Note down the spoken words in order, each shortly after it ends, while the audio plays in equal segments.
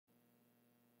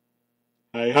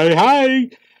Hi, hi,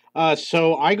 hi.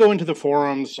 So I go into the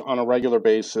forums on a regular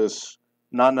basis,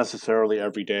 not necessarily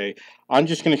every day. I'm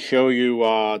just going to show you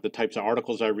the types of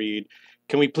articles I read.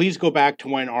 Can we please go back to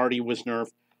when Artie was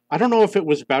nerfed? I don't know if it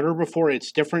was better before.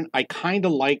 It's different. I kind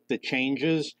of like the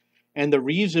changes. And the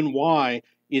reason why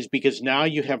is because now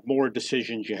you have more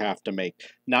decisions you have to make.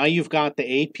 Now you've got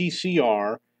the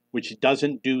APCR, which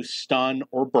doesn't do stun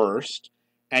or burst.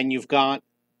 And you've got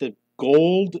the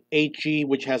gold HE,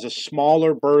 which has a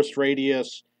smaller burst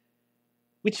radius,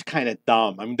 which is kind of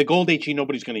dumb. I mean, the gold HE,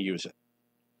 nobody's going to use it.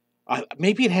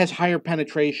 Maybe it has higher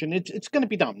penetration. It's going to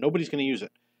be dumb. Nobody's going to use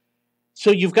it.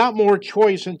 So you've got more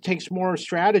choice and it takes more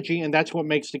strategy, and that's what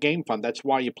makes the game fun. That's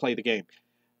why you play the game.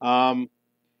 The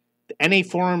NA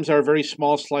forums are a very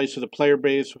small slice of the player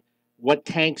base. What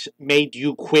tanks made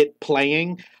you quit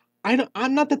playing?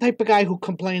 I'm not the type of guy who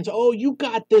complains, oh, you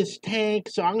got this tank,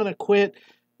 so I'm going to quit.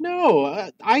 No,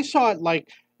 I saw it like,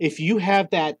 if you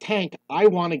have that tank, I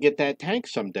want to get that tank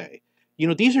someday. You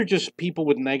know, these are just people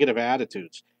with negative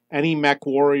attitudes. Any mech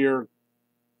warrior,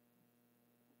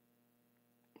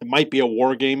 it might be a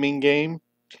wargaming game.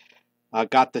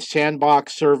 Got the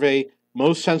sandbox survey.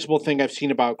 Most sensible thing I've seen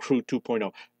about Crew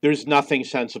 2.0. There's nothing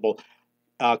sensible.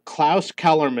 Klaus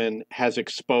Kellerman has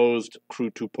exposed Crew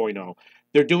 2.0.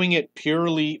 They're doing it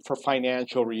purely for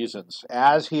financial reasons.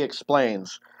 As he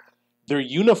explains, they're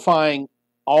unifying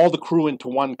all the crew into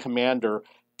one commander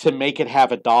to make it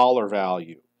have a dollar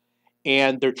value.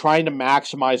 And they're trying to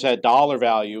maximize that dollar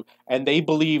value, and they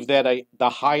believe that the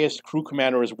highest crew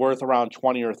commander is worth around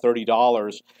 $20 or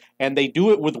 $30, and they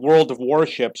do it with World of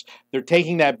Warships. They're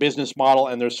taking that business model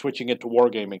and they're switching it to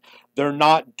wargaming. They're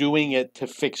not doing it to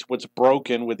fix what's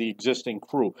broken with the existing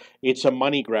crew. It's a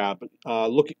money grab.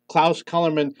 Look, Klaus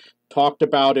Kellerman talked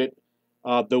about it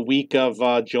the week of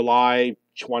July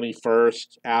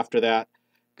 21st. After that,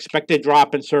 expected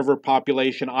drop in server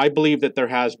population. I believe that there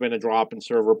has been a drop in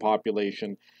server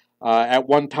population. At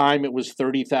one time, it was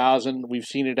 30,000. We've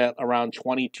seen it at around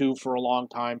 22 for a long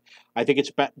time. I think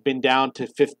it's been down to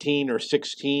 15 or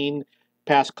 16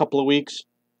 past couple of weeks.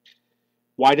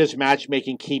 Why does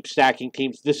matchmaking keep stacking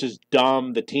teams? This is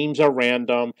dumb. The teams are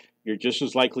random. You're just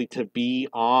as likely to be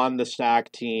on the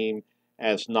stack team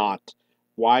as not.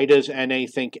 Why does NA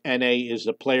think NA is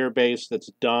the player base? That's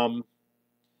dumb.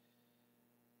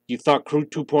 You thought Crew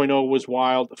 2.0 was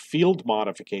wild. Field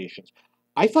modifications.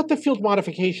 I thought the field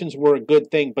modifications were a good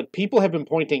thing, but people have been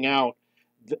pointing out,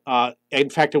 in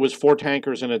fact, it was 4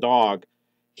 tankers and a dog.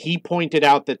 He pointed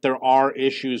out that there are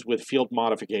issues with field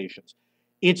modifications.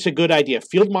 It's a good idea.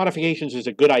 Field modifications is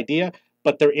a good idea,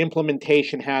 but their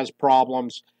implementation has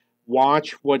problems.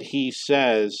 Watch what he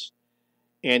says,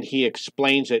 and he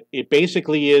explains it. It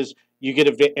basically is you get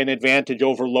an advantage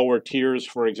over lower tiers,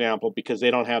 for example, because they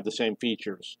don't have the same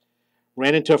features.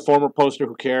 Ran into a former poster,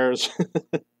 who cares?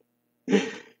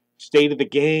 State of the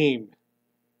game.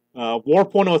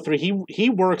 War.03, he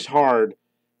works hard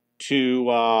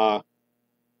to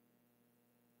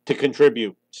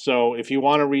contribute. So if you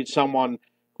want to read someone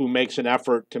who makes an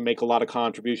effort to make a lot of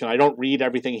contribution, I don't read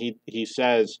everything he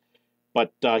says,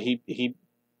 but he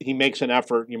makes an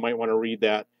effort. You might want to read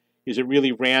that. Is it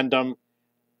really random?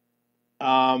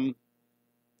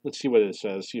 Let's see what it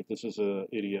says. See if this is an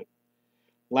idiot.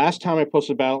 Last time I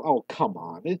posted battle. Oh, come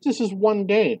on! This is one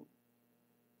game.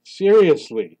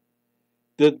 Seriously,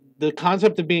 the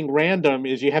concept of being random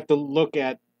is you have to look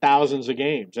at thousands of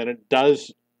games, and it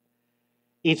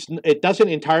doesn't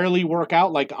entirely work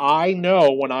out. Like, I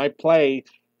know when I play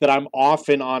that I'm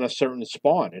often on a certain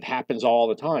spawn. It happens all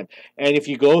the time. And if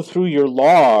you go through your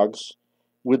logs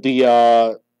with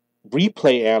the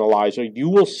replay analyzer, you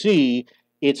will see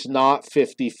it's not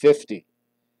 50-50.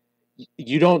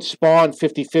 You don't spawn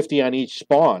 50-50 on each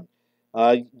spawn.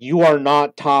 You are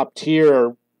not top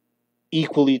tier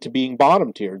equally to being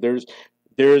bottom tier.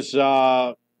 There's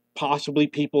possibly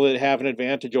people that have an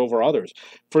advantage over others.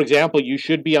 For example, you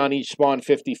should be on each spawn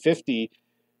 50-50,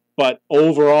 but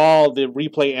overall the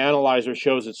replay analyzer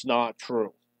shows it's not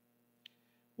true.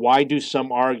 Why do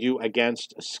some argue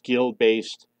against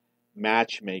skill-based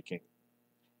matchmaking?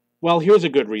 Well, here's a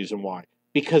good reason why.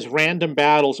 Because random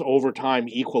battles over time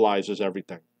equalizes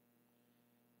everything.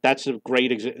 That's a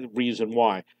great reason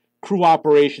why. Crew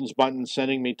operations button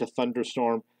sending me to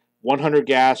Thunderstorm. 100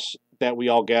 gas that we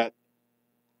all get.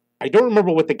 I don't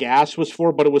remember what the gas was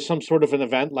for, but it was some sort of an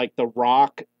event like the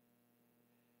Rock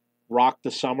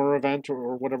the Summer event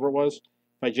or whatever it was.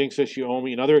 If I jinx this, you owe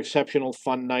me. Another exceptional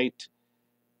fun night.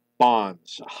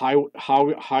 Bonds.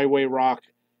 Highway Rock.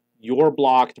 Your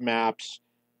blocked maps.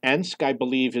 Ensk, I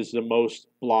believe, is the most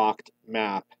blocked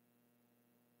map.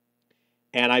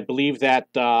 And I believe that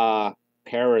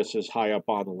Paris is high up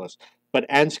on the list, but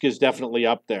Ensk is definitely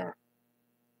up there.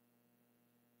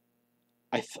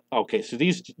 Okay, so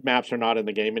these maps are not in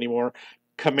the game anymore.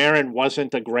 Cameron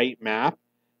wasn't a great map,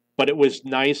 but it was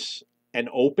nice and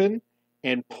open,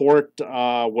 and Port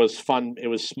was fun. It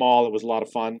was small. It was a lot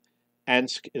of fun.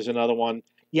 Ensk is another one.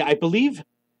 Yeah, I believe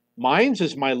Mines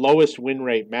is my lowest win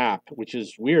rate map, which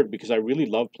is weird because I really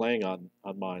love playing on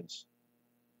Mines.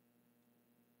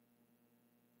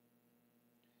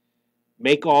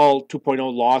 Make all 2.0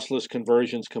 lossless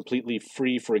conversions completely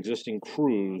free for existing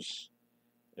crews.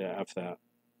 Yeah, F that.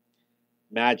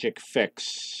 Magic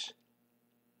fix.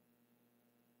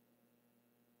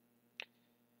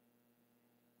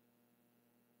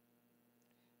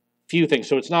 Few things.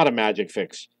 So it's not a magic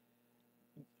fix.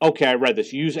 Okay, I read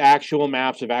this. Use actual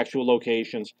maps of actual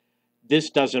locations. This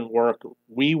doesn't work.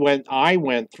 I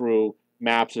went through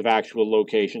maps of actual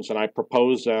locations and I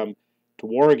proposed them to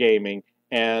Wargaming,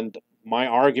 and my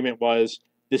argument was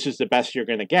this is the best you're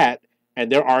going to get,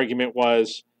 and their argument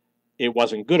was it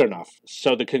wasn't good enough.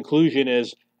 So the conclusion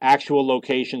is actual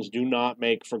locations do not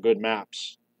make for good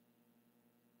maps.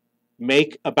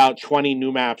 Make about 20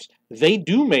 new maps. They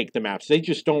do make the maps. They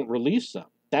just don't release them.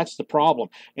 That's the problem.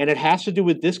 And it has to do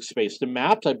with disk space. The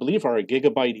maps, I believe, are a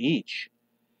gigabyte each.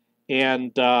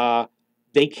 And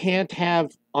they can't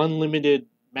have unlimited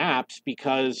maps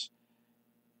because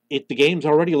the game's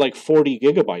already like 40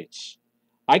 gigabytes.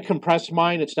 I compress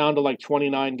mine. It's down to like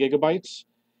 29 gigabytes.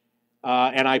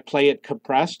 And I play it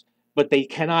compressed. But they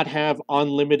cannot have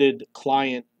unlimited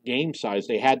client game size.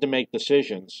 They had to make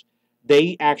decisions.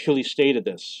 They actually stated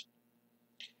this.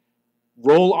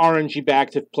 Roll RNG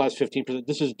back to plus 15%.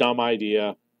 This is a dumb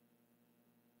idea.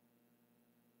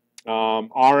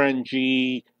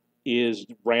 RNG is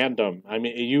random. I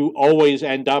mean, you always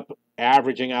end up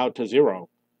averaging out to 0.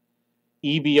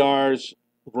 EBRs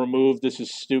removed. This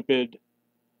is stupid.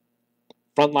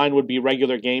 Frontline would be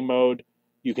regular game mode.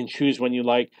 You can choose when you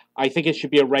like. I think it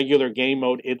should be a regular game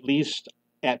mode, at least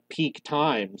at peak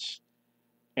times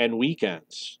and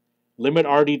weekends. Limit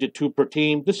RD to 2 per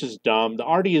team. This is dumb. The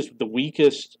RD is the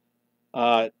weakest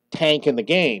tank in the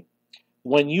game.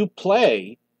 When you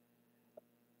play,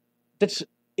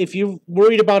 if you're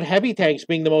worried about heavy tanks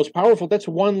being the most powerful, that's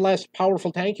one less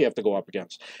powerful tank you have to go up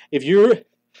against. If you're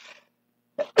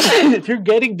if you're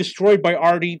getting destroyed by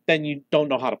RD, then you don't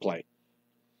know how to play.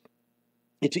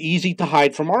 It's easy to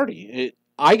hide from RD.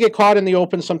 I get caught in the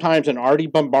open sometimes, and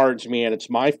RD bombards me, and it's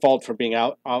my fault for being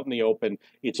out in the open.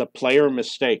 It's a player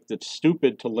mistake. That's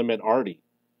stupid to limit RD.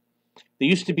 There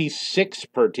used to be 6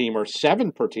 per team or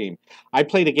 7 per team. I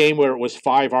played a game where it was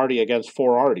 5 RD against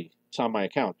 4 RD. It's on my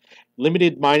account.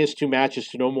 Limited -2 matches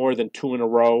to no more than 2 in a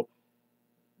row.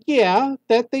 Yeah,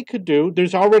 that they could do.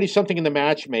 There's already something in the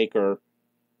matchmaker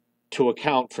to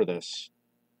account for this,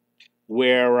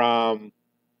 where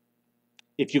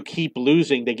if you keep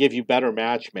losing, they give you better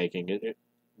matchmaking.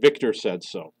 Victor said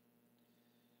so.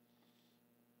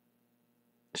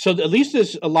 So at least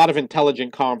there's a lot of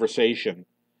intelligent conversation.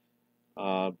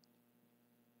 But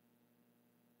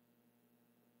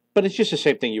it's just the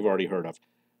same thing you've already heard of.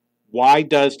 Why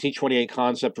does T28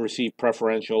 Concept receive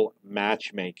preferential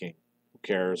matchmaking? Who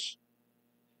cares?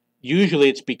 Usually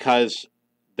it's because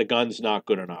the gun's not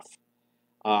good enough.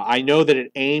 I know that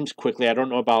it aims quickly. I don't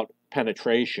know about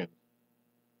penetration.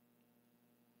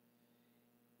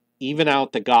 Even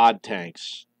out the God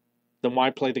tanks. Then why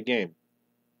play the game?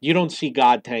 You don't see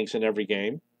God tanks in every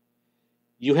game.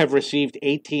 You have received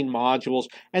 18 modules.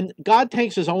 And God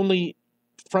tanks is only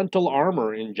frontal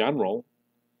armor in general.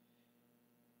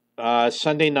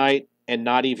 Sunday night and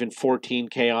not even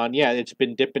 14K on. Yeah, it's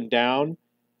been dipping down.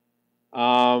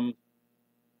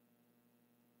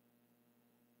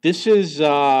 This is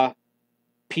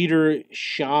Peter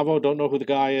Chavo. Don't know who the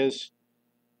guy is.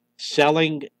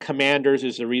 Selling commanders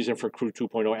is the reason for Crew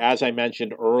 2.0. As I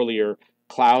mentioned earlier,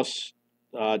 Klaus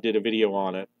did a video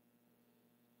on it.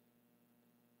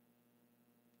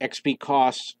 XP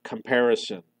costs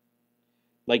comparison.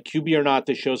 Like QB or not,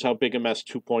 this shows how big a mess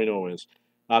 2.0 is.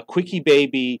 Quickie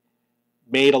Baby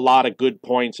made a lot of good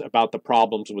points about the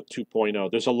problems with 2.0.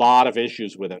 There's a lot of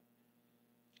issues with it.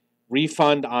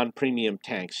 Refund on premium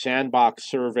tanks. Sandbox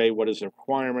survey, what is the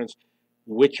requirements?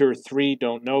 Witcher 3,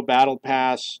 don't know. Battle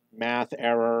Pass, math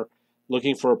error.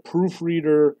 Looking for a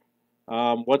proofreader.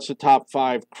 What's the top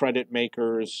 5 credit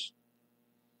makers?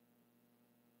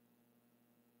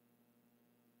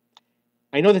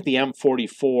 I know that the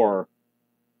M44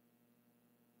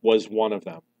 was one of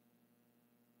them.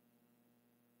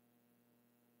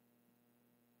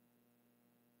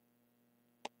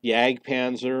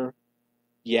 Jagdpanzer,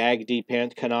 Jagd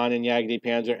Panzer, Kanan and Jagd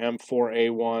Panzer,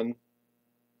 M4A1.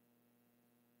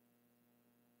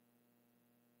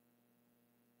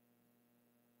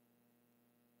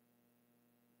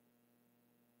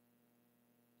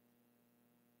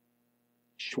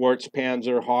 Schwartz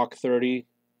Panzer Hawk 30.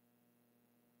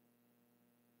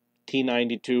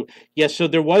 T92. Yes, so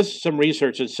there was some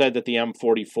research that said that the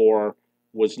M44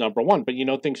 was #1, but you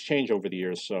know, things change over the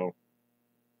years, so.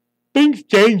 Things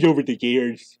change over the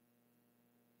years.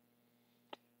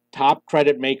 Top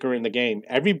credit maker in the game.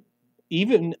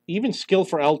 Even Skill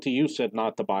for LTU said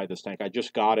not to buy this tank. I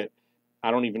just got it.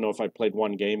 I don't even know if I played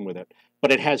one game with it.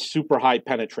 But it has super high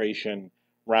penetration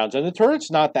rounds, and the turret's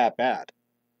not that bad.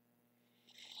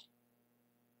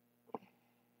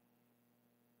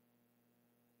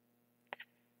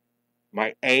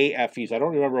 My AFEs. I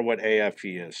don't remember what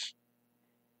AFE is.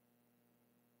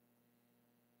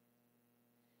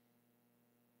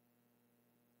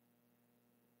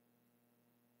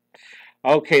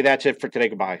 Okay, that's it for today.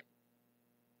 Goodbye.